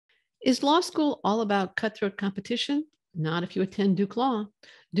Is law school all about cutthroat competition? Not if you attend Duke Law.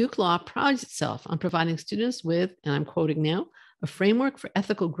 Duke Law prides itself on providing students with, and I'm quoting now, a framework for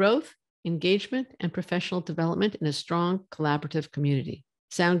ethical growth, engagement, and professional development in a strong collaborative community.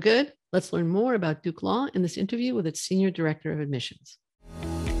 Sound good? Let's learn more about Duke Law in this interview with its Senior Director of Admissions.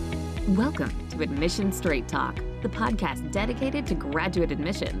 Welcome to Admission Straight Talk, the podcast dedicated to graduate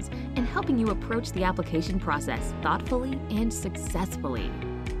admissions and helping you approach the application process thoughtfully and successfully.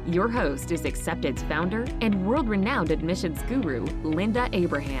 Your host is Accepted's founder and world-renowned admissions guru, Linda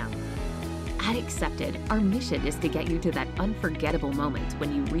Abraham. At Accepted, our mission is to get you to that unforgettable moment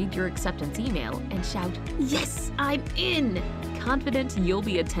when you read your acceptance email and shout, "Yes, I'm in!" Confident you'll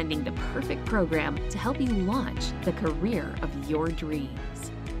be attending the perfect program to help you launch the career of your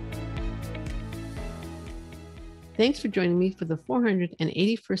dreams. Thanks for joining me for the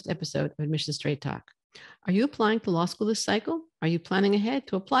 481st episode of Admission Straight Talk. Are you applying to law school this cycle? Are you planning ahead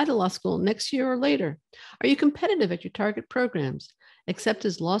to apply to law school next year or later? Are you competitive at your target programs?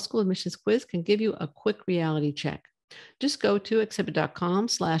 Accepted's Law School Admissions Quiz can give you a quick reality check. Just go to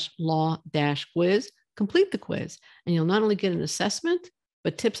accepted.com/law-quiz, complete the quiz, and you'll not only get an assessment,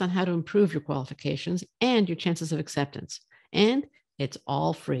 but tips on how to improve your qualifications and your chances of acceptance. And it's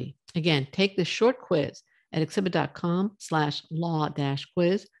all free. Again, take this short quiz at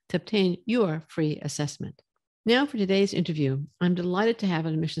accepted.com/law-quiz to obtain your free assessment. Now for today's interview, I'm delighted to have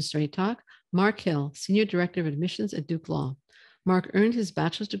on Admission Straight Talk, Mark Hill, Senior Director of Admissions at Duke Law. Mark earned his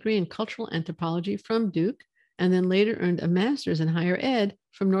bachelor's degree in cultural anthropology from Duke, and then later earned a master's in higher ed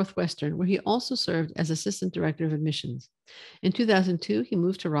from Northwestern, where he also served as Assistant Director of Admissions. In 2002, he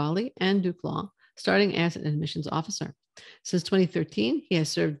moved to Raleigh and Duke Law, starting as an admissions officer. Since 2013, he has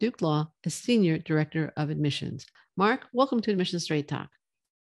served Duke Law as Senior Director of Admissions. Mark, welcome to Admission Straight Talk.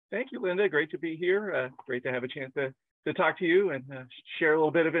 Thank you, Linda. Great to be here. Great to have a chance to talk to you and share a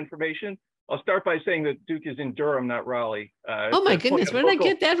little bit of information. I'll start by saying that Duke is in Durham, not Raleigh. Oh my goodness, where did I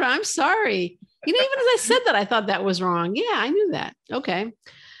get that from? I'm sorry. Even as I said that, I thought that was wrong. Yeah, I knew that. Okay.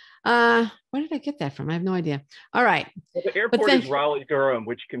 Where did I get that from? I have no idea. All right. Well, the airport is Raleigh, Durham,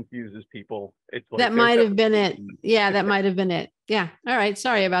 which confuses people. It's like that might have been it. Yeah, that might have been it. Yeah. All right.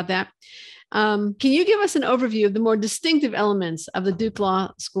 Sorry about that. Can you give us an overview of the more distinctive elements of the Duke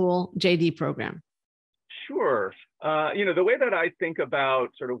Law School JD program? Sure. The way that I think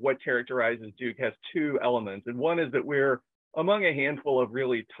about sort of what characterizes Duke has two elements. And one is that we're among a handful of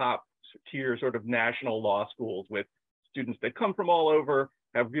really top tier sort of national law schools with students that come from all over,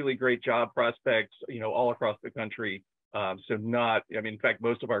 have really great job prospects, all across the country. In fact,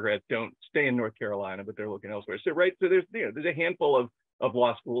 most of our grads don't stay in North Carolina, but they're looking elsewhere. So there's a handful of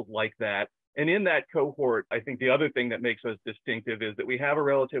law schools like that. And in that cohort, I think the other thing that makes us distinctive is that we have a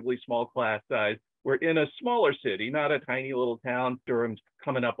relatively small class size. We're in a smaller city, not a tiny little town. Durham's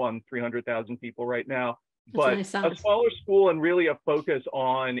coming up on 300,000 people right now, but a smaller school and really a focus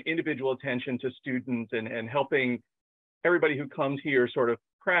on individual attention to students and helping everybody who comes here sort of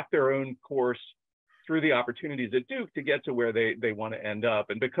craft their own course through the opportunities at Duke to get to where they want to end up.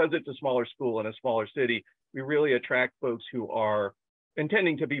 And because it's a smaller school and a smaller city, we really attract folks who are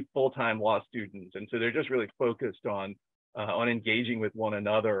intending to be full-time law students. And so they're just really focused on engaging with one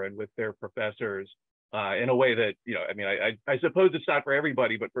another and with their professors in a way that, I suppose it's not for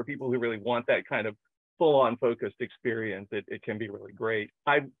everybody, but for people who really want that kind of full-on focused experience, it can be really great.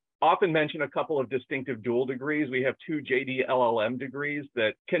 I often mention a couple of distinctive dual degrees. We have two JD LLM degrees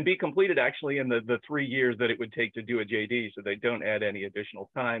that can be completed actually in the 3 years that it would take to do a JD, so they don't add any additional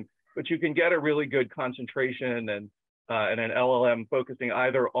time. But you can get a really good concentration and an LLM focusing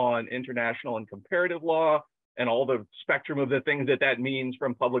either on international and comparative law and all the spectrum of the things that means,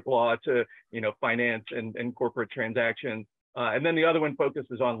 from public law to finance and corporate transactions. And then the other one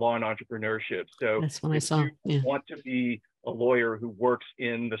focuses on law and entrepreneurship. So that's what I saw. If you want to be a lawyer who works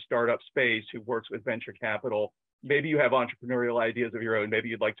in the startup space, who works with venture capital, maybe you have entrepreneurial ideas of your own. Maybe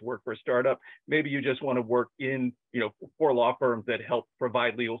you'd like to work for a startup. Maybe you just want to work in, for law firms that help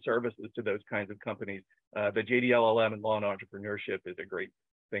provide legal services to those kinds of companies. The JD LLM and law and entrepreneurship is a great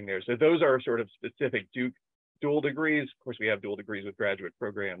thing there. So those are sort of specific Duke dual degrees. Of course, we have dual degrees with graduate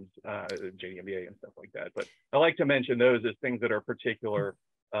programs, JD MBA and stuff like that. But I like to mention those as things that are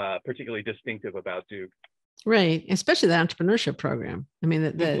particularly distinctive about Duke. Right, especially the entrepreneurship program. I mean,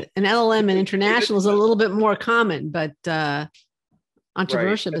 an LLM and international is a little bit more common, but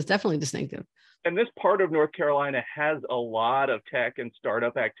entrepreneurship is definitely distinctive. And this part of North Carolina has a lot of tech and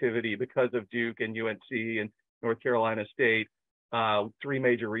startup activity because of Duke and UNC and North Carolina State, 3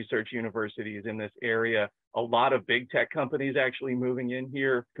 major research universities in this area. A lot of big tech companies actually moving in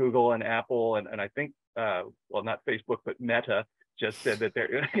here, Google and Apple, and I think, not Facebook, but Meta just said that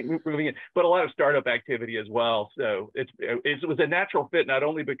they're moving in, but a lot of startup activity as well. So it was a natural fit, not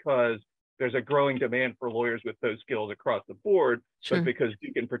only because there's a growing demand for lawyers with those skills across the board, Sure. but because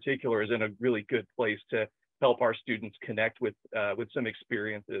Duke in particular is in a really good place to help our students connect with some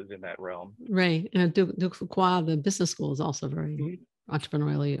experiences in that realm. Right. And Duke Fuqua, the business school, is also very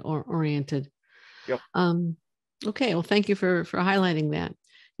entrepreneurially oriented. Yep. Okay. Well, thank you for highlighting that.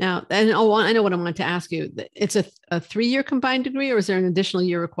 Now, I know what I wanted to ask you. It's a 3-year combined degree, or is there an additional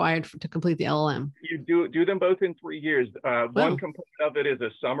year required to complete the LLM? You do them both in 3 years. One component of it is a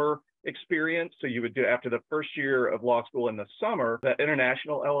summer experience. So you would do, after the first year of law school in the summer, the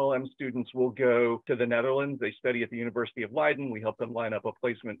international LLM students will go to the Netherlands. They study at the University of Leiden. We help them line up a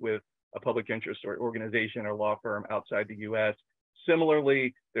placement with a public interest or organization or law firm outside the US.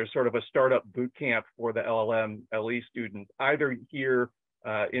 Similarly, there's sort of a startup boot camp for the LLM LE students, either here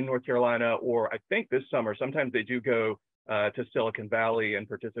in North Carolina, or I think this summer, sometimes they do go to Silicon Valley and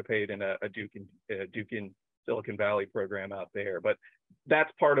participate in a Duke in Silicon Valley program out there. But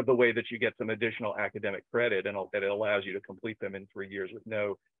that's part of the way that you get some additional academic credit, and that it allows you to complete them in 3 years with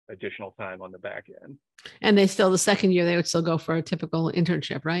no additional time on the back end. And the second year, they would still go for a typical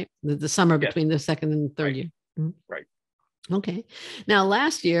internship, right? The summer between the second and third year. Mm-hmm. Right. Okay. Now,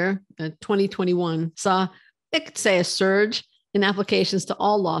 last year, 2021, saw, I could say, a surge in applications to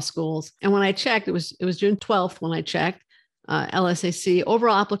all law schools. And when I checked, it was June 12th when I checked, LSAC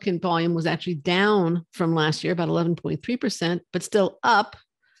overall applicant volume was actually down from last year, about 11.3%, but still up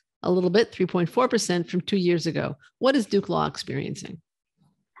a little bit, 3.4% from 2 years ago. What is Duke Law experiencing?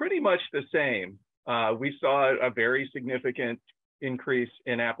 Pretty much the same. We saw a very significant increase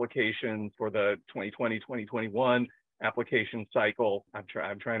in applications for the 2020-2021 application cycle. I'm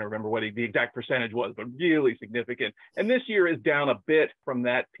trying to remember what the exact percentage was, but really significant. And this year is down a bit from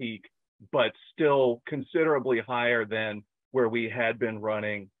that peak, but still considerably higher than where we had been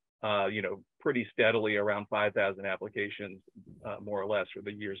running, pretty steadily around 5,000 applications, more or less, for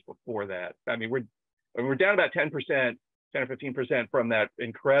the years before that. I mean, we're down about 10%, 10 or 15% from that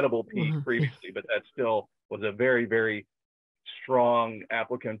incredible peak previously, but that still was a very, very strong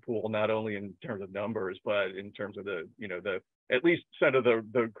applicant pool, not only in terms of numbers, but in terms of the at least set of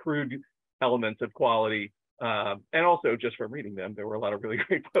the crude elements of quality. And also just from reading them, there were a lot of really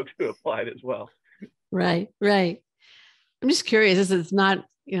great folks who applied as well. Right. I'm just curious,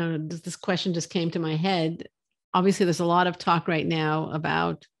 this question just came to my head. Obviously, there's a lot of talk right now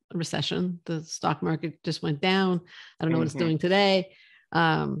about a recession. The stock market just went down. I don't know what it's doing today.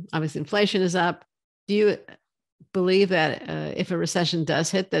 Obviously, inflation is up. Do you believe that if a recession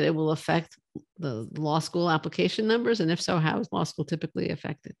does hit, that it will affect the law school application numbers? And if so, how is law school typically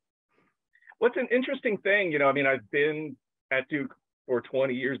affected? What's an interesting thing, I've been at Duke for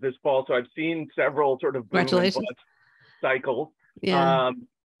 20 years this fall, so I've seen several sort of boom and bust cycles. Yeah.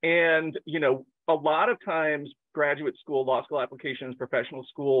 And, a lot of times graduate school, law school applications, professional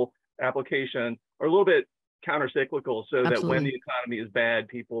school applications are a little bit countercyclical, so that when the economy is bad,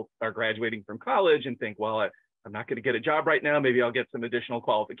 people are graduating from college and think, well, I'm not going to get a job right now. Maybe I'll get some additional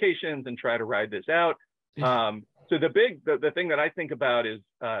qualifications and try to ride this out. So the thing that I think about is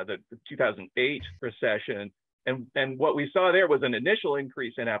the 2008 recession. And what we saw there was an initial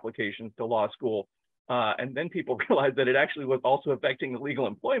increase in applications to law school. And then people realized that it actually was also affecting the legal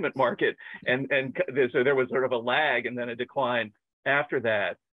employment market. And so there was sort of a lag and then a decline after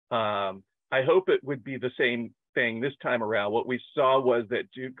that. I hope it would be the same thing this time around. What we saw was that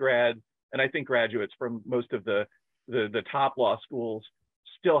Duke grads, and I think graduates from most of the top law schools,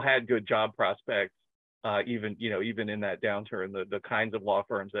 still had good job prospects, even in that downturn. The kinds of law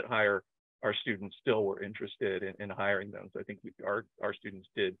firms that hire our students still were interested in hiring them. So I think our students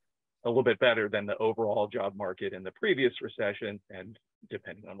did a little bit better than the overall job market in the previous recession, and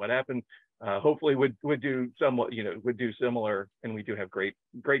depending on what happened, hopefully would do somewhat, would do similar. And we do have great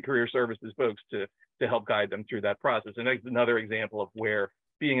career services folks to help guide them through that process. And that's another example of where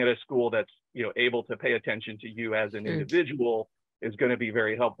being at a school that's able to pay attention to you as an individual is going to be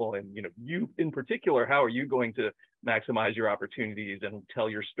very helpful. And you in particular, how are you going to maximize your opportunities and tell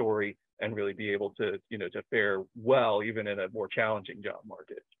your story and really be able to to fare well even in a more challenging job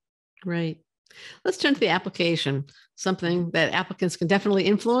market. Great. Let's turn to the application, something that applicants can definitely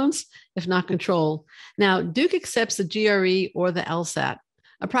influence, if not control. Now, Duke accepts the GRE or the LSAT.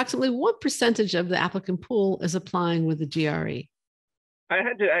 Approximately what percentage of the applicant pool is applying with the GRE? I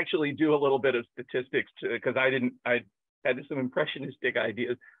had to actually do a little bit of statistics because I had some impressionistic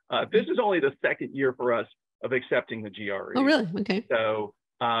ideas. This is only the second year for us of accepting the GRE. Oh, really? Okay. So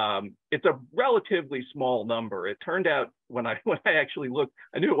It's a relatively small number. It turned out when I actually looked,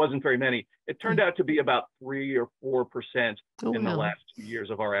 I knew it wasn't very many. It turned out to be about 3 or 4% in the last 2 years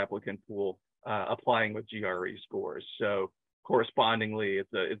of our applicant pool applying with GRE scores. So correspondingly,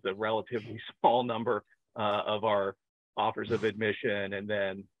 it's a relatively small number of our offers of admission, and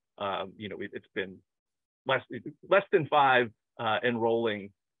then it's been less than 5 enrolling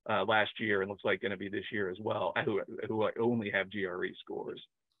last year, and looks like going to be this year as well, who only have GRE scores.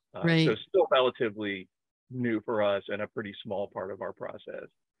 Right. So still relatively new for us and a pretty small part of our process.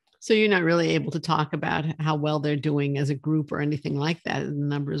 So you're not really able to talk about how well they're doing as a group or anything like that. The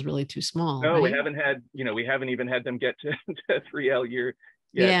number is really too small. No, right? we haven't even had them get to 3L year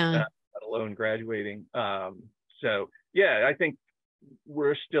yet, Yeah. let alone graduating. So yeah, I think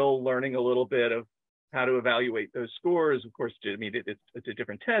we're still learning a little bit of how to evaluate those scores. Of course, I mean, it's a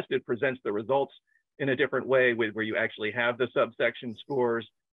different test. It presents the results in a different way, where you actually have the subsection scores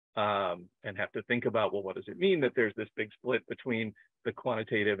and have to think about, well, what does it mean that there's this big split between the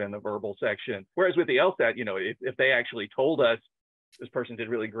quantitative and the verbal section? Whereas with the LSAT, if they actually told us this person did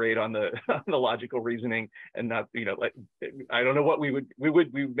really great on the logical reasoning and not, I don't know what we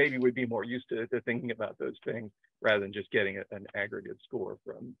maybe would be more used to thinking about those things rather than just getting an aggregate score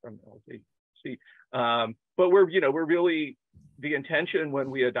from LSAC. But we're really, the intention when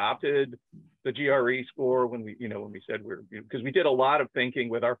we adopted the GRE score, when we said because we did a lot of thinking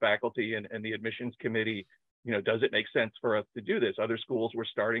with our faculty and the admissions committee, does it make sense for us to do this? Other schools were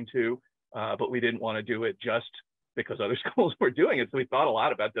starting to, but we didn't want to do it just because other schools were doing it. So we thought a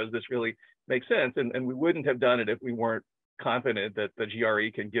lot about, does this really make sense? And we wouldn't have done it if we weren't confident that the GRE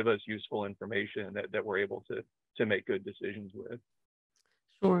can give us useful information that we're able to make good decisions with.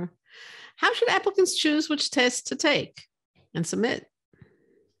 Sure. How should applicants choose which tests to take and submit?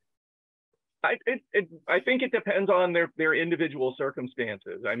 I think it depends on their individual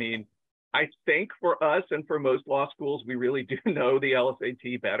circumstances. I mean, I think for us and for most law schools, we really do know the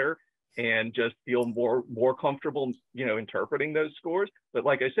LSAT better and just feel more comfortable, interpreting those scores. But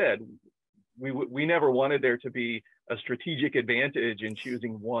like I said, we never wanted there to be a strategic advantage in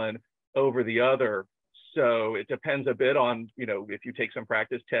choosing one over the other. So it depends a bit on, if you take some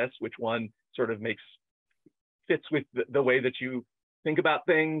practice tests, which one sort of fits with the way that you think about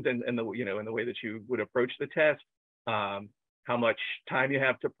things and the way that you would approach the test, how much time you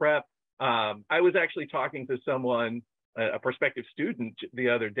have to prep. I was actually talking to someone, a prospective student the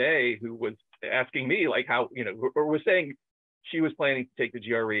other day, who was asking me how, or was saying she was planning to take the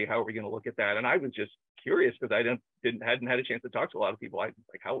GRE. How are we going to look at that? And I was just curious because I hadn't had a chance to talk to a lot of people.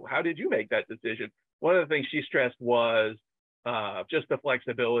 How did you make that decision? One of the things she stressed was just the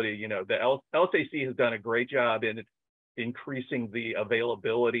flexibility. The LSAC has done a great job in increasing the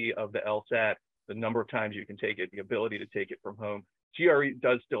availability of the LSAT, the number of times you can take it, the ability to take it from home. GRE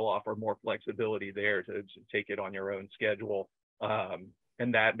does still offer more flexibility there to take it on your own schedule.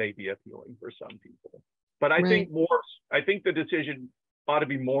 And that may be appealing for some people. But I think the decision ought to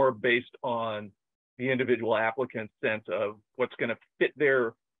be more based on the individual applicant's sense of what's going to fit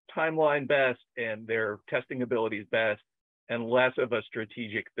their timeline best and their testing abilities best, and less of a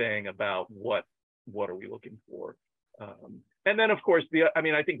strategic thing about what are we looking for. And then, of course,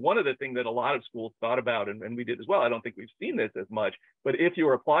 I think one of the things that a lot of schools thought about, and we did as well, I don't think we've seen this as much, but if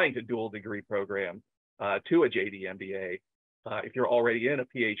you're applying to dual degree programs, to a JD MBA, if you're already in a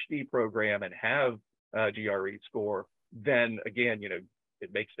PhD program and have a GRE score, then again,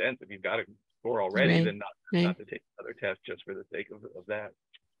 it makes sense if you've got a score already, then not to take another test just for the sake of that.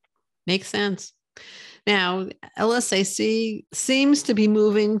 Makes sense. Now, LSAC seems to be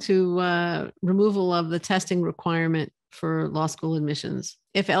moving to removal of the testing requirement for law school admissions.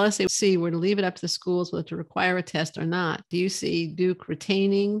 If LSAC were to leave it up to the schools whether to require a test or not, do you see Duke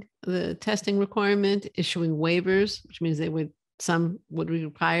retaining the testing requirement, issuing waivers, which means some would be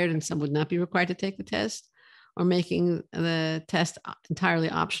required and some would not be required to take the test, or making the test entirely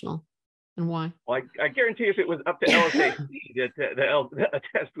optional? And why? Well, I guarantee if it was up to LSAC, a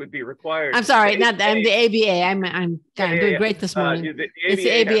test would be required. I'm sorry, I'm the ABA. I'm doing great this morning. It's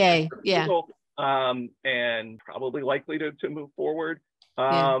the ABA, yeah. And probably likely to move forward.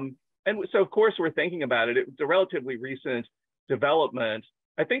 And so, of course, we're thinking about it. It's a relatively recent development.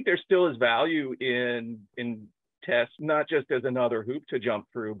 I think there still is value in tests, not just as another hoop to jump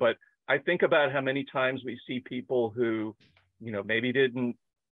through, but I think about how many times we see people who, maybe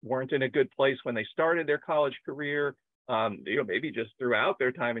weren't in a good place when they started their college career, maybe just throughout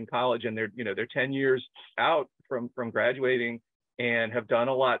their time in college, and they're 10 years out from graduating and have done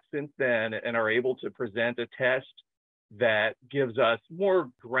a lot since then and are able to present a test that gives us more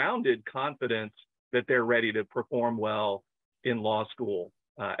grounded confidence that they're ready to perform well in law school.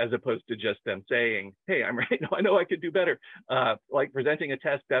 as opposed to just them saying, "Hey, I'm right. No, I know I could do better." Like presenting a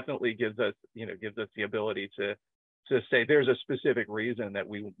test definitely gives us the ability to say there's a specific reason that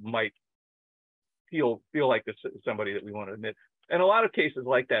we might feel like this is somebody that we want to admit. And a lot of cases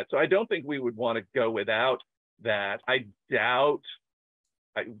like that. So I don't think we would want to go without that. I doubt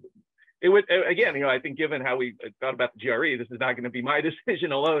it would, again, I think given how we thought about the GRE, this is not going to be my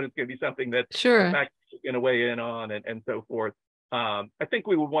decision alone. It's going to be something that Sure. faculty is going to weigh in on and so forth. I think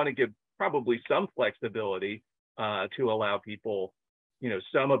we would want to give probably some flexibility to allow people,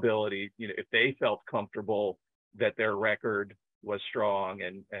 some ability, if they felt comfortable that their record was strong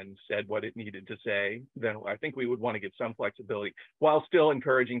and said what it needed to say, then I think we would want to give some flexibility while still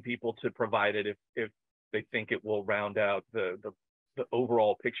encouraging people to provide it if they think it will round out the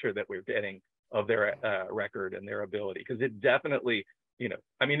overall picture that we're getting of their record and their ability. Because it definitely,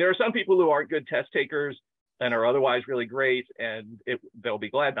 there are some people who aren't good test takers and are otherwise really great, and they'll be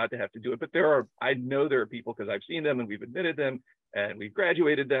glad not to have to do it. But I know there are people, because I've seen them and we've admitted them and we've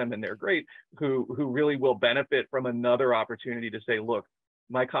graduated them and they're great, who really will benefit from another opportunity to say, look,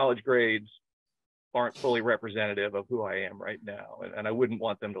 my college grades aren't fully representative of who I am right now. And I wouldn't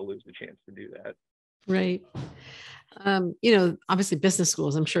want them to lose the chance to do that. Right. Obviously business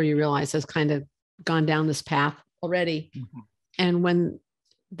schools, I'm sure you realize, has kind of gone down this path already. Mm-hmm. And when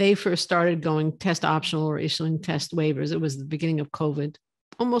they first started going test optional or issuing test waivers, it was the beginning of COVID,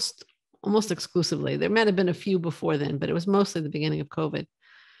 almost exclusively. There might have been a few before then, but it was mostly the beginning of COVID.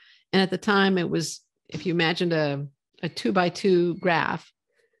 And at the time it was, if you imagined a 2x2 graph,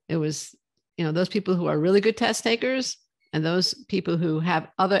 it was, those people who are really good test takers and those people who have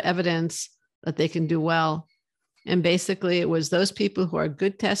other evidence that they can do well. And basically it was those people who are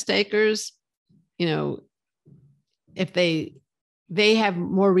good test takers, if they have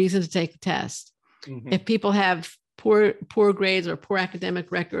more reason to take the test. Mm-hmm. If people have poor grades or poor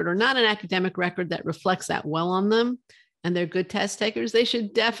academic record, or not an academic record that reflects that well on them, and they're good test takers, they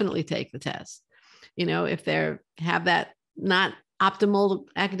should definitely take the test. If they have that not optimal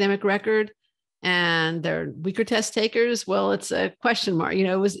academic record and they're weaker test takers, well, it's a question mark.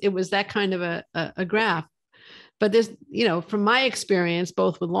 It was that kind of a graph. But there's, from my experience,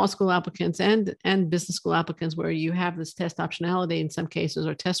 both with law school applicants and business school applicants, where you have this test optionality in some cases,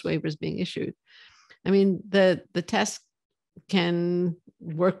 or test waivers being issued. The test can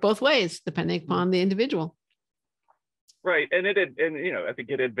work both ways depending upon the individual. Right, and I think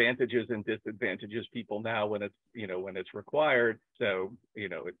it advantages and disadvantages people now when it's required. So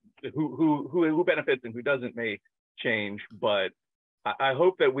who benefits and who doesn't may change, but I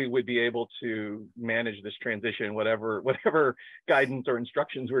hope that we would be able to manage this transition, whatever guidance or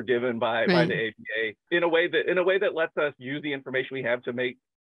instructions we're given by the APA, in a way that lets us use the information we have to make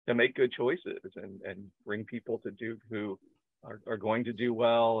good choices and bring people to Duke who are going to do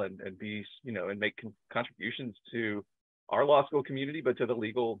well and be and make contributions to our law school community, but to the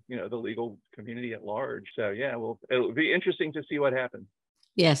legal community at large. So yeah, it'll be interesting to see what happens.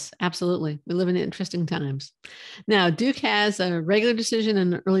 Yes, absolutely. We live in interesting times. Now, Duke has a regular decision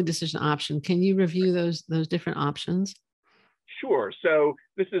and an early decision option. Can you review those different options? Sure. So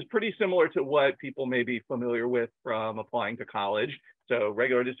this is pretty similar to what people may be familiar with from applying to college. So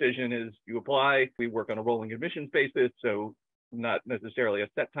regular decision is you apply, we work on a rolling admissions basis. So not necessarily a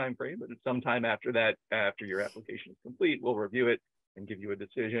set time frame, but it's sometime after that, after your application is complete, we'll review it and give you a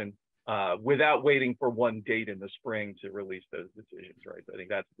decision. Without waiting for one date in the spring to release those decisions, right? So I think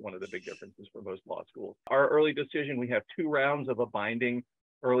that's one of the big differences for most law schools. Our early decision, we have 2 rounds of a binding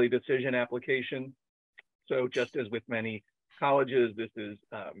early decision application. So just as with many colleges, this is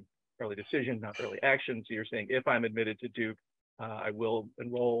early decision, not early action. So you're saying, if I'm admitted to Duke, I will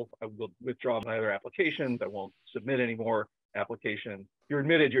enroll, I will withdraw my other applications, I won't submit any more applications. You're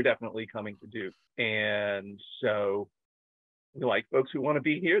admitted, you're definitely coming to Duke. And so we like folks who want to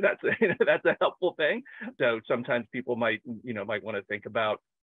be here. That's a helpful thing. So sometimes people might want to think about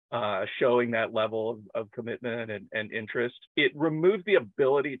showing that level of commitment and interest. It removes the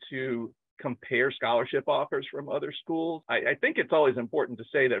ability to compare scholarship offers from other schools. I think it's always important to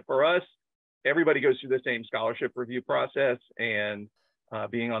say that for us, everybody goes through the same scholarship review process. And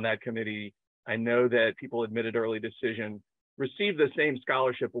being on that committee, I know that people admitted early decision receive the same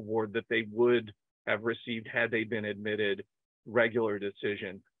scholarship award that they would have received had they been admitted regular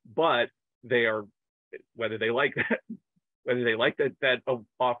decision, but they are, whether they like that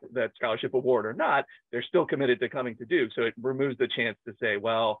offer, that scholarship award or not, they're still committed to coming to Duke. So it removes the chance to say,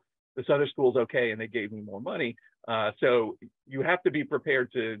 well, this other school's okay and they gave me more money. So you have to be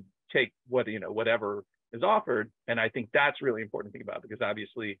prepared to take whatever is offered. And I think that's really important to think about, because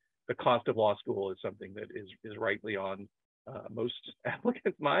obviously the cost of law school is something that is rightly on most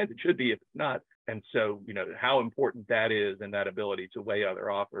applicants' minds. It should be if it's not. And so, how important that is and that ability to weigh other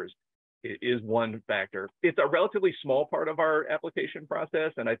offers is one factor. It's a relatively small part of our application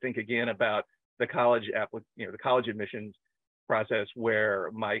process. And I think, again, about the college the college admissions process,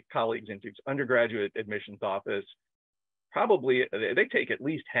 where my colleagues in Duke's undergraduate admissions office, probably they take at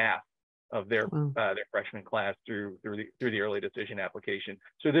least half of their freshman class through the early decision application.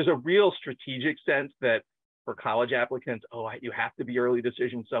 So there's a real strategic sense that for college applicants, you have to be early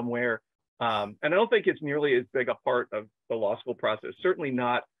decision somewhere. And I don't think it's nearly as big a part of the law school process, certainly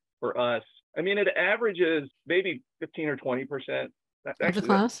not for us. I mean, it averages maybe 15 or 20%. Of the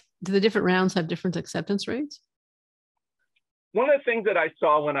class? Do the different rounds have different acceptance rates? One of the things that I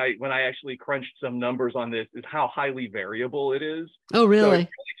saw when I actually crunched some numbers on this is how highly variable it is. Oh, really? So it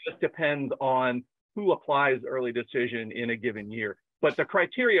really just depends on who applies early decision in a given year. But the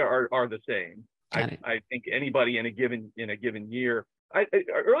criteria are the same. I think anybody in a given year.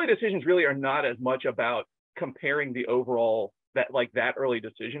 Early decisions really are not as much about comparing the overall that early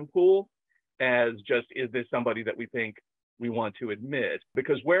decision pool as just, is this somebody that we think we want to admit?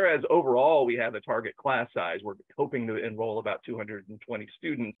 Because whereas overall we have a target class size, we're hoping to enroll about 220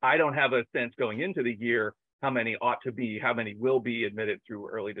 students. I don't have a sense going into the year how many will be admitted through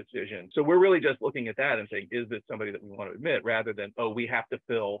early decision. So we're really just looking at that and saying, is this somebody that we want to admit, rather than, we have to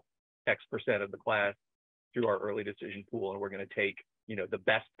fill X% of the class through our early decision pool, and we're going to take, the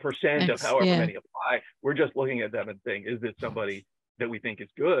best percent of however many apply. We're just looking at them and saying, is this somebody that we think is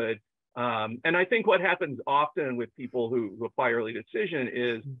good? And I think what happens often with people who apply early decision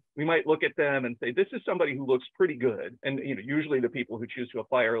is we might look at them and say, this is somebody who looks pretty good. And usually the people who choose to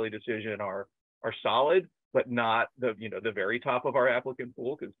apply early decision are solid, but not the very top of our applicant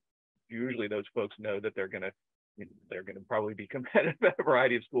pool, because usually those folks know that they're going to probably be competitive at a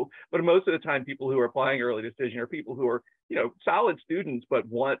variety of schools. But most of the time, people who are applying early decision are people who are solid students, but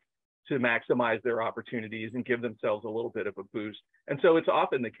want to maximize their opportunities and give themselves a little bit of a boost. And so it's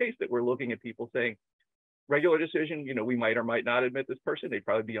often the case that we're looking at people saying, regular decision, we might or might not admit this person. They'd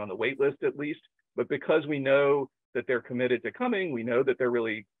probably be on the wait list at least. But because we know that they're committed to coming, we know that they're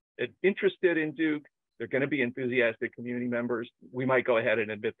really interested in Duke, they're going to be enthusiastic community members, we might go ahead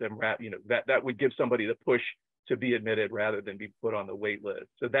and admit them. That would give somebody the push to be admitted rather than be put on the wait list.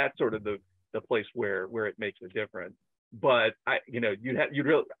 So that's sort of the place where it makes a difference. But you'd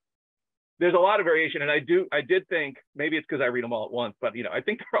really, there's a lot of variation. And I did think, maybe it's because I read them all at once, but I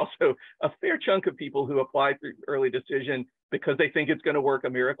think there are also a fair chunk of people who apply through early decision because they think it's going to work a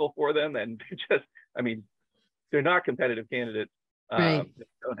miracle for them. And they're not competitive candidates. Right. They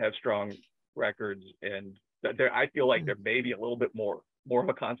don't have strong records. And I feel like there may be a little bit more of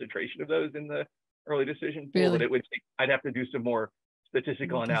a concentration of those in the early decision pool. Really? But I'd have to do some more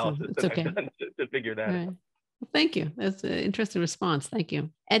statistical analysis I've done to figure that out. Well, thank you. That's an interesting response. Thank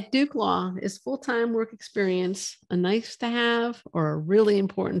you. At Duke Law, is full-time work experience a nice to have or really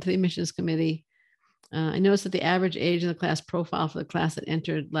important to the admissions committee? I noticed that the average age in the class profile for the class that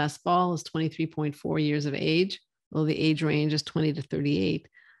entered last fall is 23.4 years of age, while the age range is 20 to 38.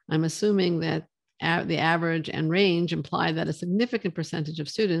 I'm assuming that the average and range imply that a significant percentage of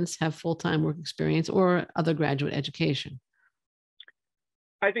students have full-time work experience or other graduate education.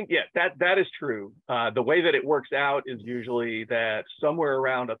 I think, that is true. The way that it works out is usually that somewhere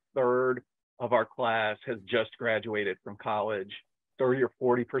around a third of our class has just graduated from college. 30 or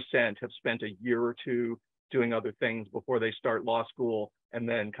 40% have spent a year or two doing other things before they start law school, and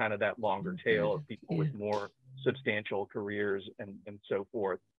then kind of that longer tail of people with more substantial careers and so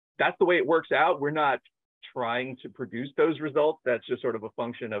forth. That's the way it works out. We're not trying to produce those results. That's just sort of a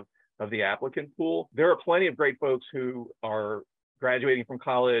function of the applicant pool. There are plenty of great folks who are graduating from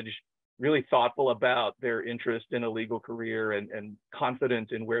college, really thoughtful about their interest in a legal career and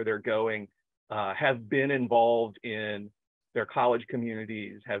confident in where they're going, have been involved in their college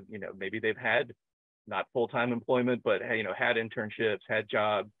communities, have, maybe they've had not full-time employment, but, had internships, had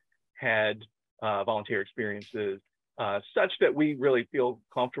jobs, had volunteer experiences, such that we really feel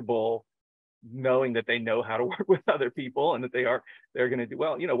comfortable knowing that they know how to work with other people and that they're going to do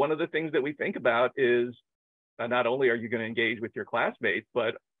well. One of the things that we think about is not only are you going to engage with your classmates,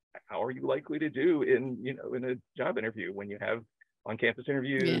 but how are you likely to do in a job interview when you have on-campus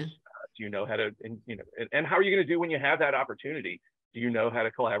interviews? Do you know how to, and how are you going to do when you have that opportunity? Do you know how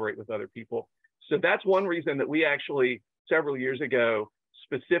to collaborate with other people? So that's one reason that we actually, several years ago,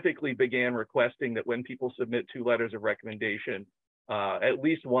 specifically began requesting that when people submit 2 letters of recommendation, at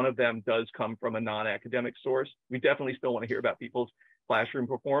least one of them does come from a non-academic source. We definitely still want to hear about people's classroom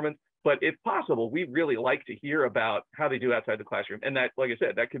performance, But if possible, we really like to hear about how they do outside the classroom. And that, like I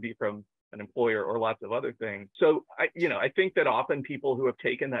said, that could be from an employer or lots of other things. So I think that often people who have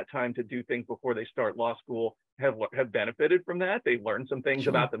taken that time to do things before they start law school have benefited from that. They've learned some things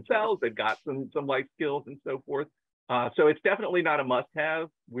Sure. about themselves. They've got some life skills and so forth. So it's definitely not a must-have.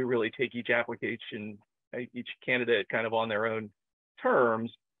 We really take each application, each candidate kind of on their own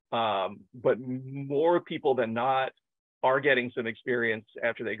terms. But more people than not are getting some experience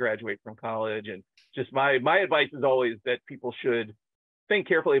after they graduate from college. And just my advice is always that people should think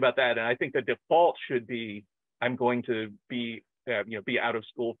carefully about that. And I think the default should be, I'm going to be out of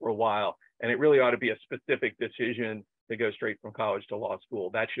school for a while. And it really ought to be a specific decision to go straight from college to law school.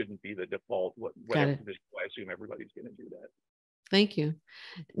 That shouldn't be the default. I assume everybody's going to do that. Thank you.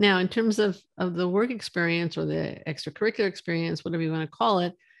 Now, in terms of the work experience or the extracurricular experience, whatever you want to call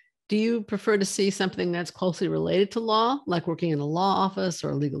it, do you prefer to see something that's closely related to law, like working in a law office or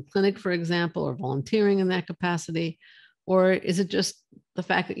a legal clinic, for example, or volunteering in that capacity? Or is it just the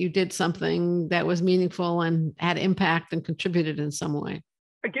fact that you did something that was meaningful and had impact and contributed in some way?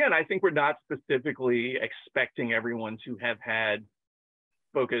 Again, I think we're not specifically expecting everyone to have had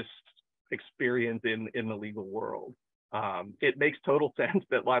focused experience in the legal world. It makes total sense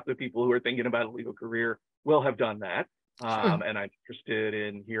that lots of people who are thinking about a legal career will have done that. Sure. And I'm interested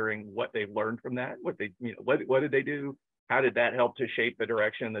in hearing what they've learned from that. What did they do? How did that help to shape the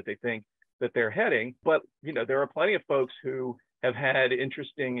direction that they think that they're heading? But there are plenty of folks who have had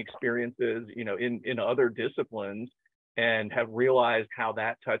interesting experiences, in other disciplines and have realized how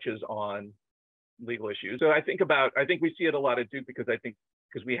that touches on legal issues. So I think we see it a lot at Duke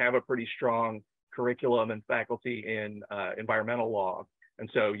because we have a pretty strong curriculum and faculty in environmental law. And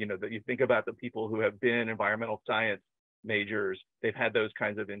so, that you think about the people who have been environmental science majors, they've had those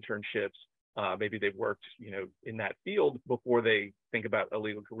kinds of internships. Maybe they've worked, in that field before they think about a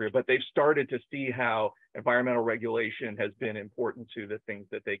legal career, but they've started to see how environmental regulation has been important to the things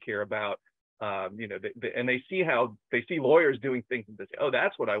that they care about. And they see lawyers doing things and they say, oh,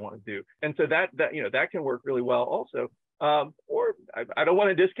 that's what I want to do. And so that can work really well also. Or I don't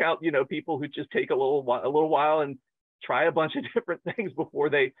want to discount, people who just take a little while and try a bunch of different things before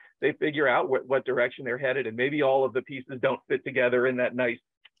they figure out what direction they're headed. And maybe all of the pieces don't fit together in that nice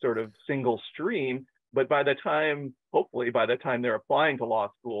sort of single stream. But hopefully by the time they're applying to law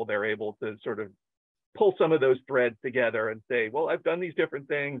school, they're able to sort of pull some of those threads together and say, well, I've done these different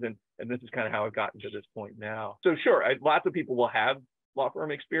things, and this is kind of how I've gotten to this point now. So sure, lots of people will have law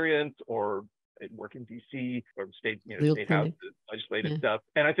firm experience or work in DC or state houses, legislative stuff.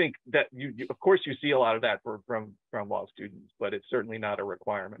 And I think that you of course you see a lot of that from law students, but it's certainly not a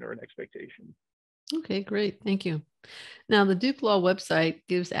requirement or an expectation. Okay, great. Thank you. Now, the Duke Law website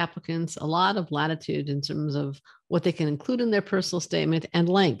gives applicants a lot of latitude in terms of what they can include in their personal statement and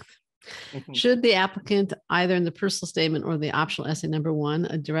length. Mm-hmm. Should the applicant, either in the personal statement or the optional essay number 1,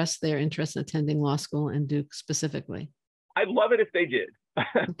 address their interest in attending law school and Duke specifically? I'd love it if they did.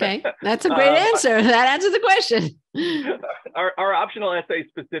 Okay, that's a great answer. That answers the question. Our optional essay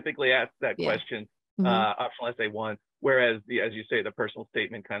specifically asks that question, optional essay 1, whereas as you say, the personal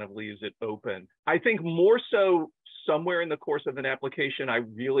statement kind of leaves it open. I think more so somewhere in the course of an application, I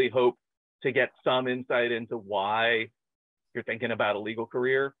really hope to get some insight into why you're thinking about a legal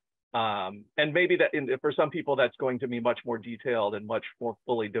career. And maybe that for some people, that's going to be much more detailed and much more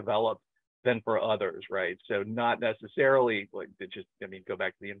fully developed than for others, right? So not necessarily like go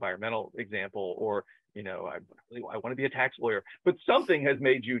back to the environmental example, or, I want to be a tax lawyer, but something has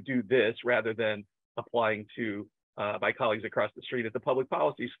made you do this rather than applying to my colleagues across the street at the public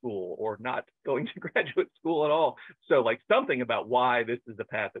policy school, or not going to graduate school at all. So like something about why this is the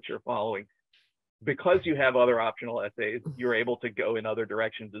path that you're following. Because you have other optional essays, you're able to go in other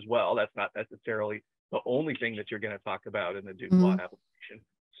directions as well. That's not necessarily the only thing that you're going to talk about in the Duke Law application.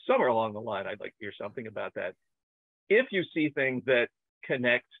 Somewhere along the line, I'd like to hear something about that. If you see things that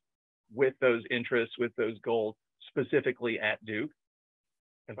connect with those interests, with those goals, specifically at Duke,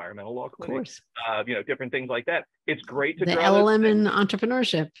 environmental law clinic, different things like that, it's great to the LLM in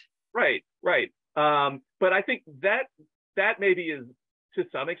entrepreneurship. Right. But I think that maybe is to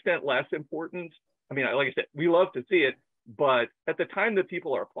some extent less important. I mean, like I said, we love to see it, but at the time that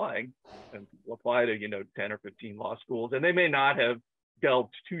people are applying, and people apply to 10 or 15 law schools, and they may not have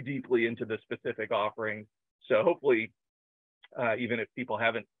delved too deeply into the specific offerings. So hopefully, even if people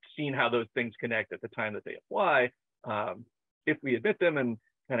haven't seen how those things connect at the time that they apply, if we admit them and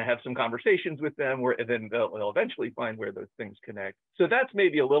kind of have some conversations with them, then they'll eventually find where those things connect. So that's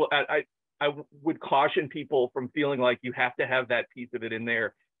maybe a little, I would caution people from feeling like you have to have that piece of it in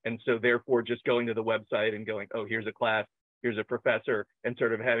there. And so therefore just going to the website and going, oh, here's a class here's a professor, and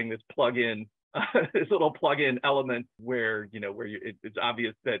sort of having this plug-in, this little plug-in element where, it's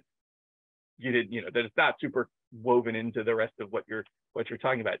obvious that you did, that it's not super woven into the rest of what you're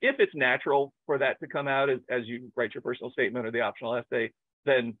talking about. If it's natural for that to come out as you write your personal statement or the optional essay,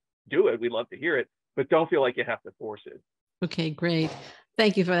 then do it. We'd love to hear it, but don't feel like you have to force it. Okay, great.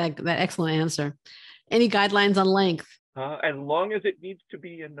 Thank you for that excellent answer. Any guidelines on length? As long as it needs to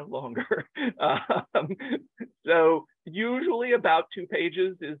be and no longer. So usually about 2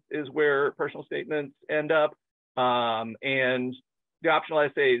 pages is where personal statements end up. And the optional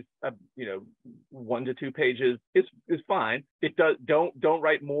essays, 1 to 2 pages is fine. It don't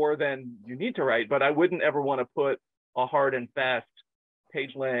write more than you need to write, but I wouldn't ever want to put a hard and fast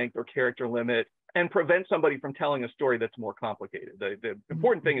page length or character limit and prevent somebody from telling a story that's more complicated. The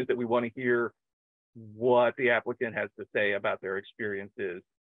important thing is that we want to hear what the applicant has to say about their experiences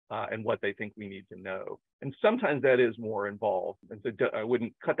and what they think we need to know. And sometimes that is more involved. And so I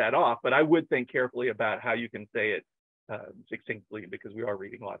wouldn't cut that off, but I would think carefully about how you can say it succinctly, because we are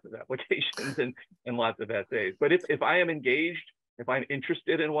reading lots of applications and lots of essays. But if I am engaged, if I'm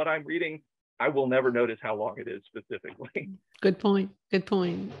interested in what I'm reading, I will never notice how long it is specifically. Good point. Good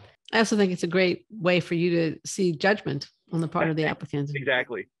point. I also think it's a great way for you to see judgment on the part of the applicant.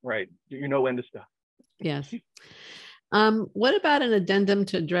 Exactly. Right. You know when to stop. Yes. What about an addendum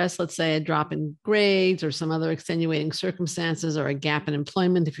to address, let's say, a drop in grades or some other extenuating circumstances or a gap in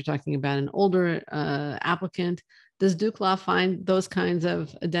employment if you're talking about an older applicant? Does Duke Law find those kinds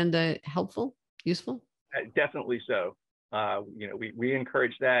of addenda helpful, useful? Definitely so. We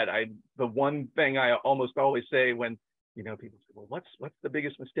encourage that. The one thing I almost always say when people say, well, what's the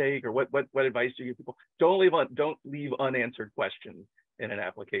biggest mistake, or what advice do you give people? Don't leave unanswered questions in an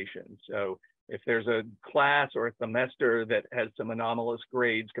application. So if there's a class or a semester that has some anomalous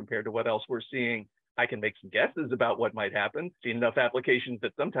grades compared to what else we're seeing, I can make some guesses about what might happen. Seen enough applications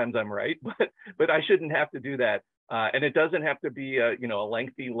that sometimes I'm right, but I shouldn't have to do that. And it doesn't have to be a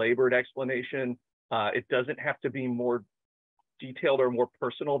lengthy, labored explanation. It doesn't have to be more detailed or more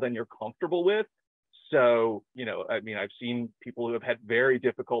personal than you're comfortable with. So, I've seen people who have had very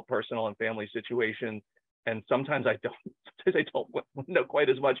difficult personal and family situations, and sometimes I don't know quite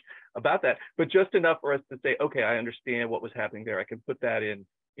as much about that, but just enough for us to say, okay, I understand what was happening there. I can put that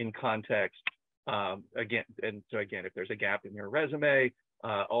in context. Again, if there's a gap in your resume,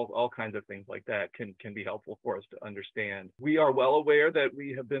 all kinds of things like that can be helpful for us to understand. We are well aware that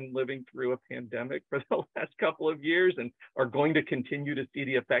we have been living through a pandemic for the last couple of years and are going to continue to see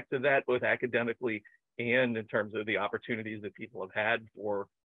the effects of that, both academically and in terms of the opportunities that people have had for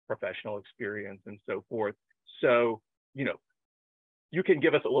professional experience and so forth. So, you can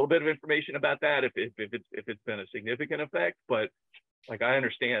give us a little bit of information about that if it's been a significant effect, but like I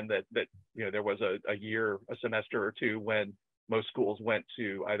understand that there was a semester or two when most schools went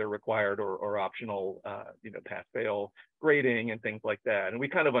to either required or optional, pass-fail grading and things like that. And we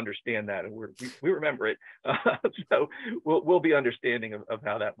kind of understand that, and we remember it. So we'll be understanding of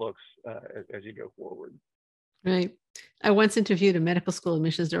how that looks as you go forward. Right. I once interviewed a medical school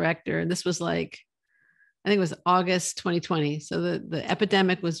admissions director, and this was I think it was August 2020. So the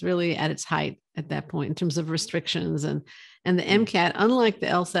epidemic was really at its height at that point in terms of restrictions, and the MCAT, unlike the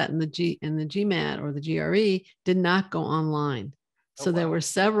LSAT and the GMAT or the GRE, did not go online. So there were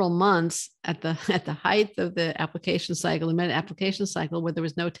several months at the height of the application cycle, the med application cycle, where there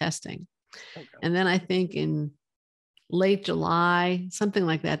was no testing. Okay. And then I think in late July, something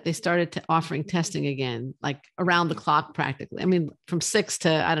like that, they started offering testing again, like around the clock practically. I mean, from 6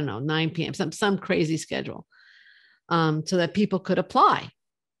 to, 9 p.m., some crazy schedule, so that people could apply.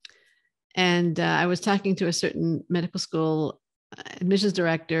 And I was talking to a certain medical school admissions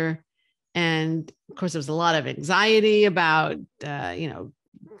director, and of course, there was a lot of anxiety about,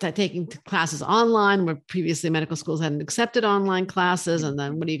 taking classes online, where previously medical schools hadn't accepted online classes. And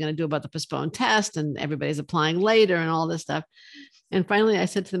then what are you going to do about the postponed test? And everybody's applying later and all this stuff. And finally I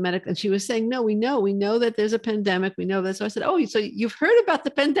said to the medic, and she was saying, no, we know that there's a pandemic. We know this. So I said, oh, so you've heard about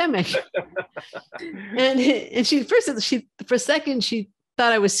the pandemic. and she for a second, she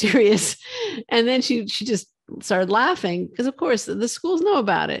thought I was serious. And then she just started laughing, because of course the schools know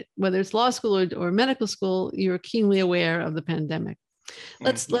about it, whether it's law school or medical school, you're keenly aware of the pandemic.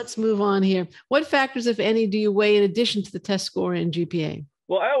 Let's move on here. What factors, if any, do you weigh in addition to the test score and GPA?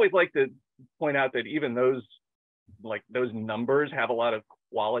 Well, I always like to point out that even those numbers have a lot of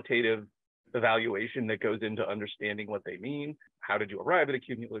qualitative evaluation that goes into understanding what they mean. How did you arrive at a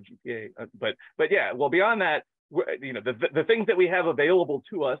cumulative GPA? But yeah, well, beyond that, the things that we have available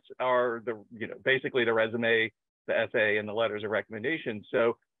to us are basically the resume, the essay and the letters of recommendation.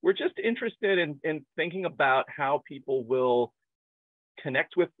 So we're just interested in thinking about how people will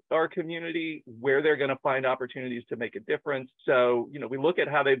connect with our community, where they're going to find opportunities to make a difference. So, we look at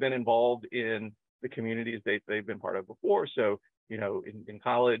how they've been involved in the communities they've been part of before. So, in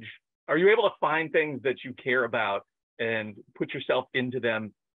college, are you able to find things that you care about and put yourself into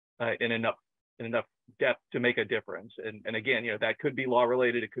them in enough depth to make a difference? And again, that could be law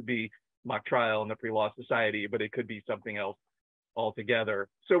related, it could be mock trial in the pre-law society, but it could be something else altogether.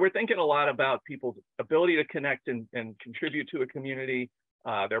 So we're thinking a lot about people's ability to connect and contribute to a community,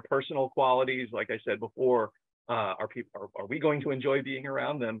 their personal qualities. Like I said before, are we going to enjoy being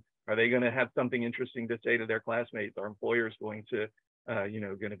around them? Are they going to have something interesting to say to their classmates? Are employers going to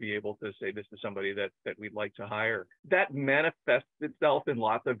going to be able to say this is somebody that we'd like to hire? That manifests itself in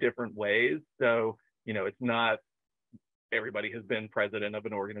lots of different ways. So, it's not everybody has been president of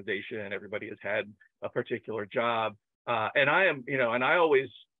an organization, everybody has had a particular job. And I am, and I always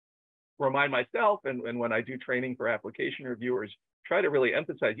remind myself, and when I do training for application reviewers, try to really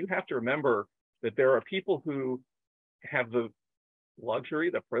emphasize, you have to remember that there are people who have the luxury,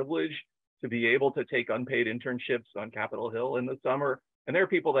 the privilege to be able to take unpaid internships on Capitol Hill in the summer. And there are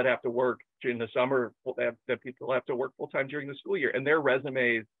people that have to work in the summer, that people have to work full time during the school year, and their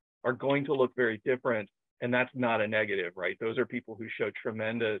resumes are going to look very different. And that's not a negative, right? Those are people who show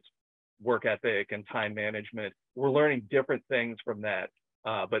tremendous work ethic and time management. We're learning different things from that,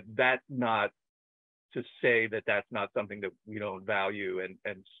 but that's not to say that that's not something that we don't value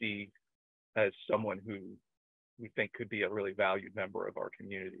and see as someone who we think could be a really valued member of our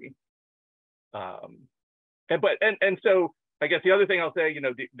community. And so I guess the other thing I'll say,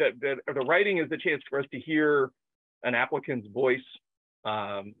 the writing is the chance for us to hear an applicant's voice.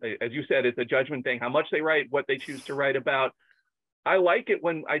 As you said, it's a judgment thing, how much they write, what they choose to write about. I like it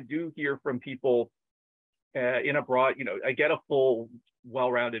when I do hear from people in a broad, I get a full,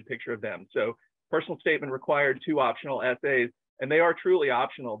 well-rounded picture of them. So personal statement required, 2 optional essays, and they are truly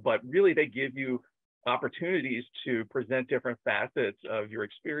optional, but really they give you opportunities to present different facets of your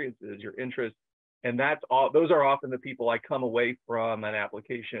experiences, your interests. And those are often the people I come away from an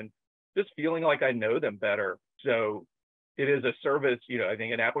application just feeling like I know them better. So it is a service, I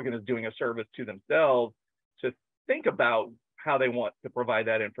think an applicant is doing a service to themselves to think about how they want to provide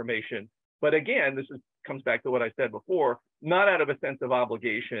that information. But again, comes back to what I said before, not out of a sense of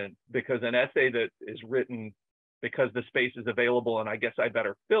obligation, because an essay that is written because the space is available and I guess I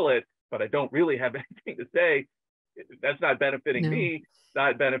better fill it, but I don't really have anything to say, that's not benefiting me,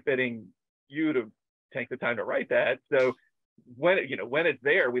 not benefiting you to take the time to write that. So when it's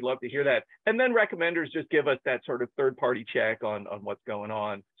there, we'd love to hear that. And then recommenders just give us that sort of third-party check on what's going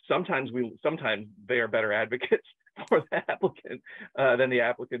on. Sometimes they are better advocates for the applicant than the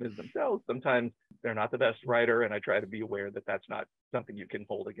applicant is themselves. Sometimes they're not the best writer, and I try to be aware that that's not something you can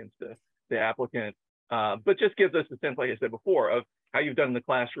hold against the applicant. But just gives us a sense, like I said before, of how you've done in the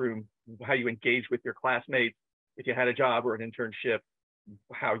classroom, how you engage with your classmates, if you had a job or an internship,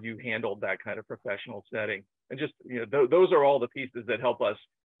 how you handled that kind of professional setting. And just, those are all the pieces that help us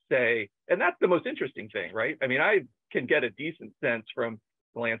say, and that's the most interesting thing, right? I mean, I can get a decent sense from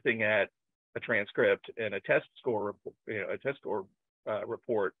glancing at a transcript and a test score,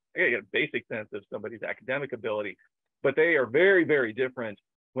 report. I get a basic sense of somebody's academic ability, but they are very, very different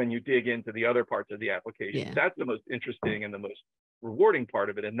when you dig into the other parts of the application. Yeah. That's the most interesting and the most rewarding part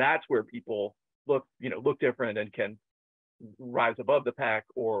of it. And that's where people look different and can rise above the pack,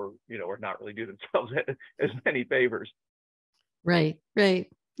 or not really do themselves as many favors. Right.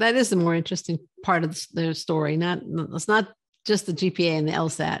 That is the more interesting part of their story. It's not just the GPA and the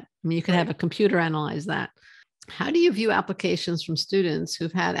LSAT. I mean, you could have a computer analyze that. How do you view applications from students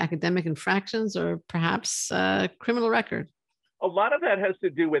who've had academic infractions or perhaps a criminal record? A lot of that has to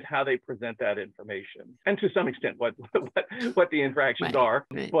do with how they present that information, and to some extent what the infractions are.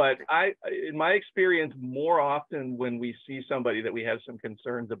 Right. But in my experience, more often when we see somebody that we have some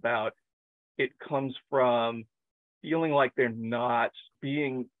concerns about, it comes from feeling like they're not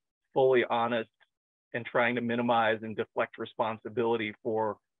being fully honest and trying to minimize and deflect responsibility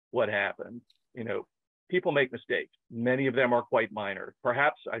for what happened. People make mistakes. Many of them are quite minor.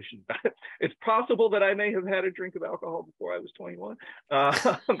 Perhaps it's possible that I may have had a drink of alcohol before I was 21,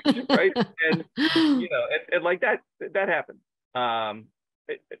 right? And, and like that happens.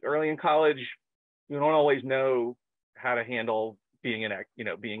 Early in college, you don't always know how to handle being an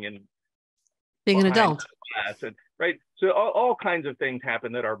adult. Class, right? So all kinds of things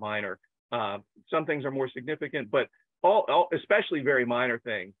happen that are minor. Some things are more significant, but especially very minor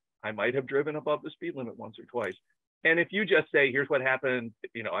things. I might have driven above the speed limit once or twice. And if you just say, here's what happened,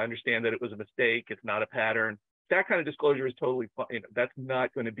 I understand that it was a mistake, it's not a pattern, that kind of disclosure is totally fine. That's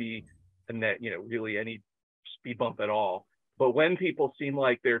not going to be a net, really any speed bump at all. But when people seem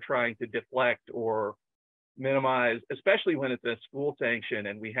like they're trying to deflect or minimize, especially when it's a school sanction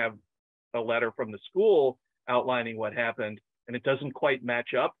and we have a letter from the school outlining what happened and it doesn't quite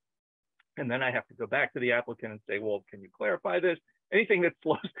match up, and then I have to go back to the applicant and say, well, can you clarify this? Anything that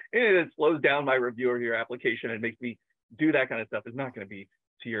slows down my review of your application and makes me do that kind of stuff is not going to be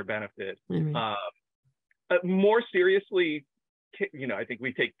to your benefit. More seriously, I think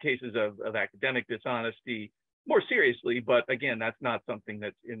we take cases of academic dishonesty more seriously, but again, that's not something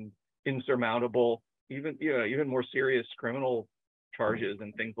that's insurmountable. Even more serious criminal charges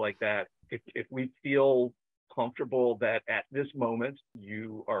and things like that. If we feel comfortable that at this moment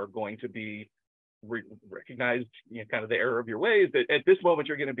you are going to be recognized, kind of the error of your ways, that at this moment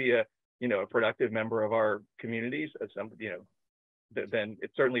you're going to be a productive member of our communities, then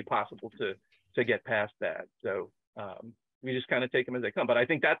it's certainly possible to get past that. So we just kind of take them as they come. But I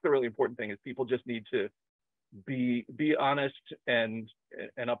think that's the really important thing, is people just need to be honest and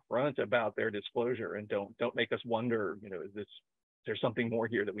upfront about their disclosure, and don't make us wonder, is there something more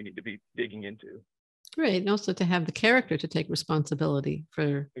here that we need to be digging into? Right. And also to have the character to take responsibility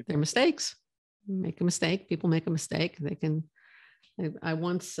for their mistakes. Make a mistake. People make a mistake. They can. I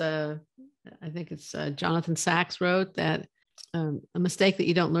once, I think it's Jonathan Sachs wrote that a mistake that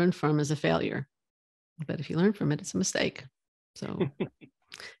you don't learn from is a failure. But if you learn from it, it's a mistake. So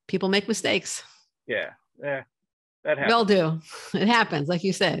people make mistakes. Yeah. That happens. We all do. It happens, like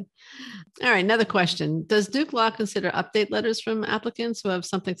you said. All right. Another question. Does Duke Law consider update letters from applicants who have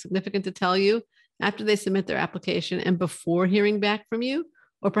something significant to tell you after they submit their application and before hearing back from you,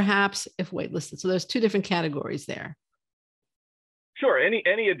 or perhaps if waitlisted? So there's two different categories there. Sure.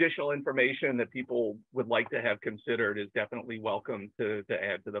 Any additional information that people would like to have considered is definitely welcome to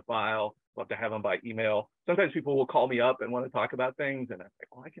add to the file. Love to have them by email. Sometimes people will call me up and want to talk about things, and I'm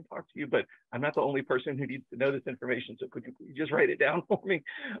like, well, I can talk to you, but I'm not the only person who needs to know this information. So could you just write it down for me?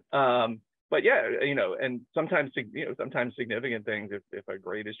 But yeah, and sometimes significant things, if a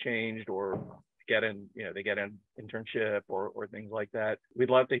grade has changed or they get an internship or things like that. We'd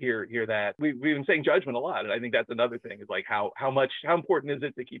love to hear that. We've been saying judgment a lot, and I think that's another thing, is like how important is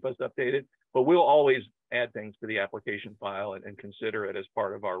it to keep us updated? But we'll always add things to the application file and consider it as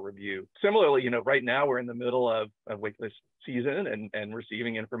part of our review. Similarly, right now we're in the middle of waitlist season and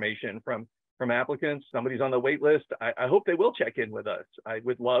receiving information from applicants. Somebody's on the wait list. I hope they will check in with us. I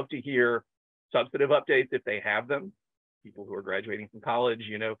would love to hear substantive updates if they have them. People who are graduating from college,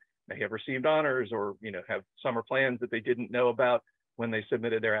 may have received honors or have summer plans that they didn't know about when they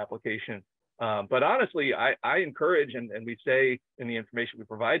submitted their application. But honestly, I encourage, and we say in the information we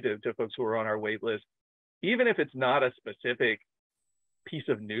provide to folks who are on our wait list, even if it's not a specific piece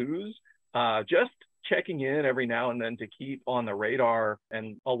of news, just checking in every now and then to keep on the radar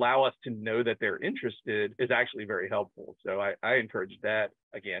and allow us to know that they're interested is actually very helpful. So I encourage that.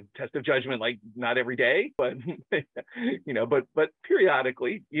 Again, test of judgment, like not every day, but but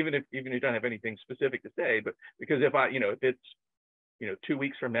periodically, even if you don't have anything specific to say, but because if it's 2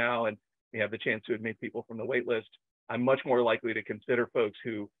 weeks from now and we have the chance to admit people from the wait list, I'm much more likely to consider folks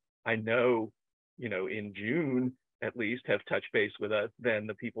who I know, in June at least have touched base with us than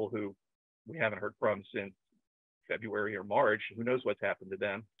the people who we haven't heard from since February or March. Who knows what's happened to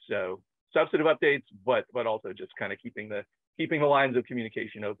them? So substantive updates, but also just kind of keeping the lines of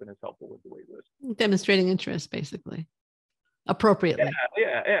communication open is helpful with the wait list. Demonstrating interest, basically, appropriately.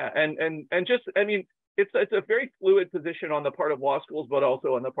 Yeah. And just, it's a very fluid position on the part of law schools, but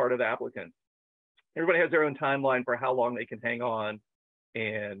also on the part of the applicants. Everybody has their own timeline for how long they can hang on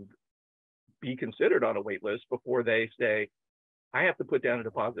and be considered on a wait list before they say, I have to put down a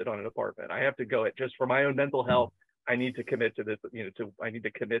deposit on an apartment. I have to go just for my own mental health. I need to commit to this, I need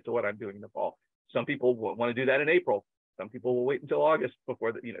to commit to what I'm doing in the fall. Some people want to do that in April. Some people will wait until August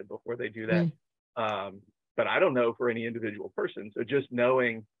before they do that. But I don't know for any individual person. So just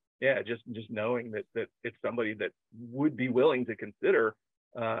knowing, just knowing that it's somebody that would be willing to consider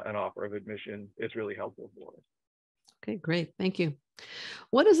an offer of admission is really helpful for us. Okay, great. Thank you.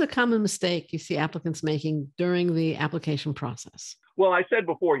 What is a common mistake you see applicants making during the application process? Well, I said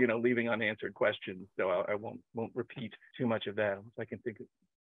before, leaving unanswered questions, so I won't repeat too much of that unless I can think of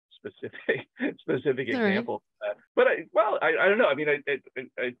specific examples of that. But I don't know.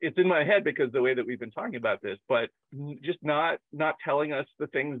 It's in my head because the way that we've been talking about this, but just not telling us the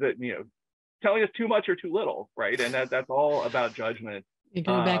things that, telling us too much or too little, right? And that's all about judgment. You're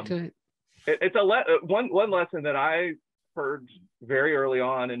going back to it. It's one lesson that I heard very early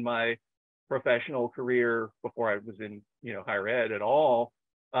on in my professional career before I was in higher ed at all,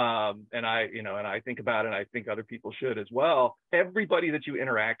 and I think about it, and I think other people should as well. Everybody that you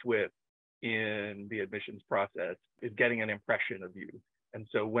interact with in the admissions process is getting an impression of you. And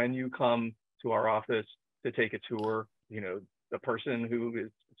so when you come to our office to take a tour, the person who is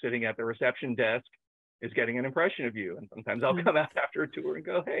sitting at the reception desk is getting an impression of you. And sometimes I'll come out after a tour and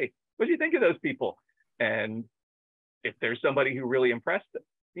go, hey, what do you think of those people? And if there's somebody who really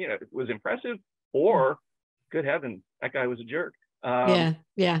was impressive, or good heavens, that guy was a jerk. Okay,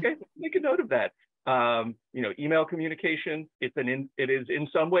 make a note of that. Email communication, it is in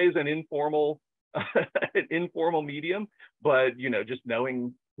some ways an informal medium, but just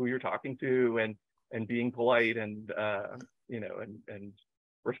knowing who you're talking to and being polite and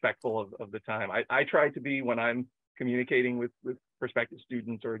respectful of the time. I try to be, when I'm communicating with prospective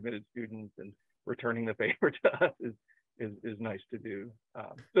students or admitted students, and returning the favor to us is nice to do.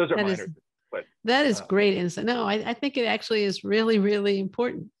 Those are minor. But that is great insight. No, I think it actually is really, really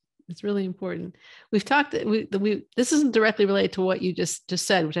important. It's really important. We've talked, this isn't directly related to what you just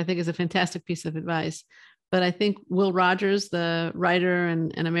said, which I think is a fantastic piece of advice. But I think Will Rogers, the writer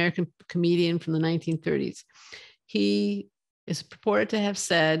and an American comedian from the 1930s, he is purported to have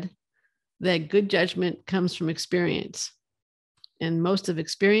said that good judgment comes from experience. And most of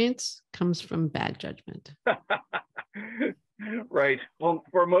experience comes from bad judgment. Right. Well,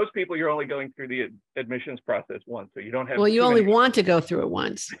 for most people, you're only going through the admissions process once, so you don't have. Well, you only want to go through it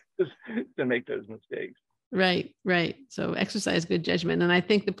once to make those mistakes. Right. So exercise good judgment. And I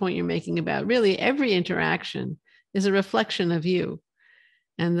think the point you're making about really every interaction is a reflection of you.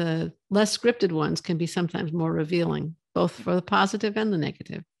 And the less scripted ones can be sometimes more revealing, both for the positive and the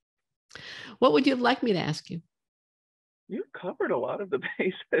negative. What would you like me to ask you? You've covered a lot of the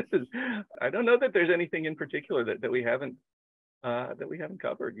bases. I don't know that there's anything in particular that we haven't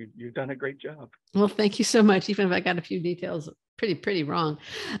covered. You've done a great job. Well, thank you so much. Even if I got a few details pretty wrong,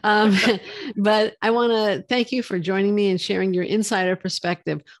 but I want to thank you for joining me and sharing your insider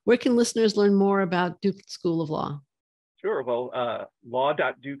perspective. Where can listeners learn more about Duke School of Law? Sure. Well,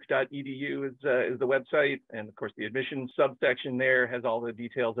 law.duke.edu is the website, and of course the admissions subsection there has all the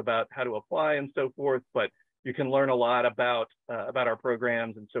details about how to apply and so forth. But you can learn a lot about our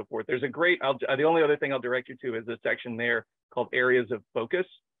programs and so forth. There's a great, the only other thing I'll direct you to is a section there called Areas of Focus,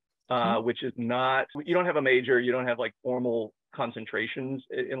 which is not, you don't have a major, you don't have like formal concentrations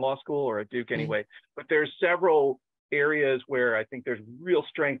in law school, or at Duke anyway, but there's several areas where I think there's real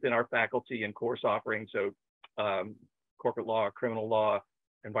strength in our faculty and course offerings. So corporate law, criminal law,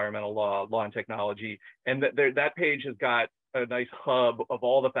 environmental law, law and technology. And that page has got a nice hub of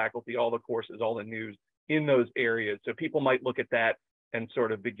all the faculty, all the courses, all the news in those areas. So people might look at that and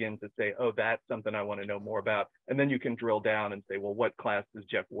sort of begin to say, oh, that's something I want to know more about. And then you can drill down and say, well, what class does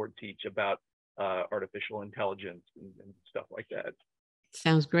Jeff Ward teach about artificial intelligence and stuff like that?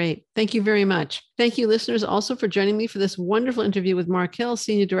 Sounds great. Thank you very much. Thank you, listeners, also for joining me for this wonderful interview with Mark Hill,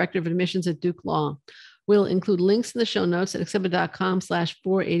 Senior Director of Admissions at Duke Law. We'll include links in the show notes at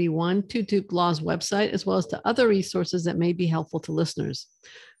accepted.com/481 to Duke Law's website, as well as to other resources that may be helpful to listeners.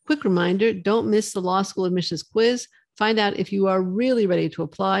 Quick reminder, don't miss the law school admissions quiz. Find out if you are really ready to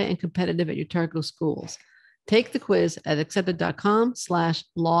apply and competitive at your target schools. Take the quiz at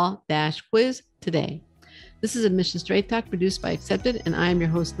accepted.com/law-quiz today. This is Admission Straight Talk produced by Accepted, and I am your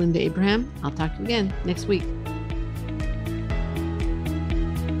host, Linda Abraham. I'll talk to you again next week.